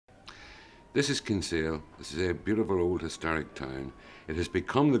This is Kinsale. This is a beautiful old historic town. It has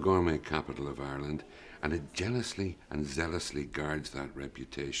become the gourmet capital of Ireland, and it jealously and zealously guards that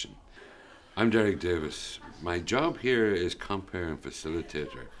reputation. I'm Derek Davis. My job here is compere and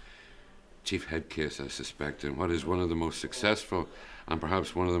facilitator, chief head case, I suspect, in what is one of the most successful and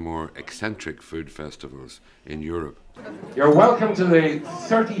perhaps one of the more eccentric food festivals in Europe. You're welcome to the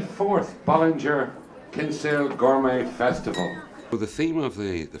 34th Bollinger Kinsale Gourmet Festival. The theme of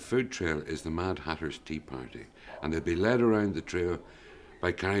the food trail is the Mad Hatter's Tea Party, and they'll be led around the trail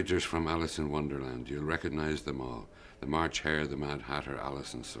by characters from Alice in Wonderland. You'll recognise them all: the March Hare, the Mad Hatter,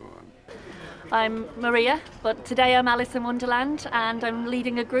 Alice, and so on. I'm Maria, but today I'm Alice in Wonderland, and I'm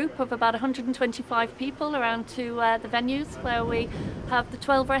leading a group of about 125 people around to the venues where we have the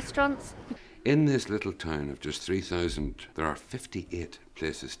 12 restaurants. In this little town of just 3,000, there are 58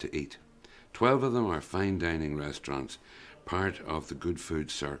 places to eat. 12 of them are fine dining restaurants, part of the Good Food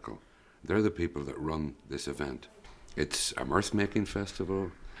Circle. They're the people that run this event. It's a mirth-making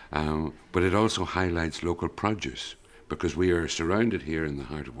festival, but it also highlights local produce, because we are surrounded here in the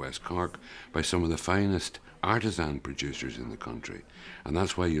heart of West Cork by some of the finest artisan producers in the country. And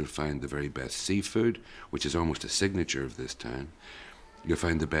that's why you'll find the very best seafood, which is almost a signature of this town. You'll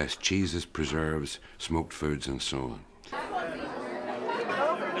find the best cheeses, preserves, smoked foods, and so on.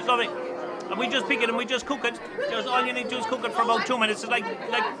 It's lovely. And we just pick it and we just cook it. Just all you need to do is cook it for about 2 minutes. It's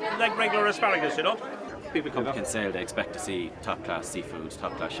like regular asparagus, you know? People come to Kinsale, they expect to see top-class seafood,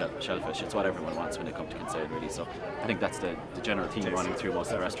 top-class shellfish. It's what everyone wants when they come to Kinsale, really. So I think that's the general theme running through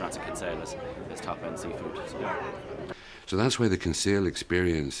most of the restaurants in Kinsale is top-end seafood. So that's why the Kinsale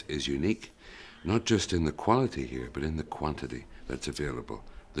experience is unique, not just in the quality here, but in the quantity that's available,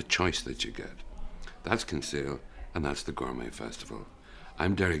 the choice that you get. That's Kinsale, and that's the Gourmet Festival.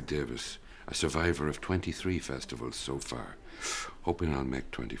 I'm Derek Davis, a survivor of 23 festivals so far, hoping I'll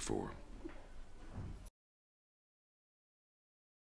make 24.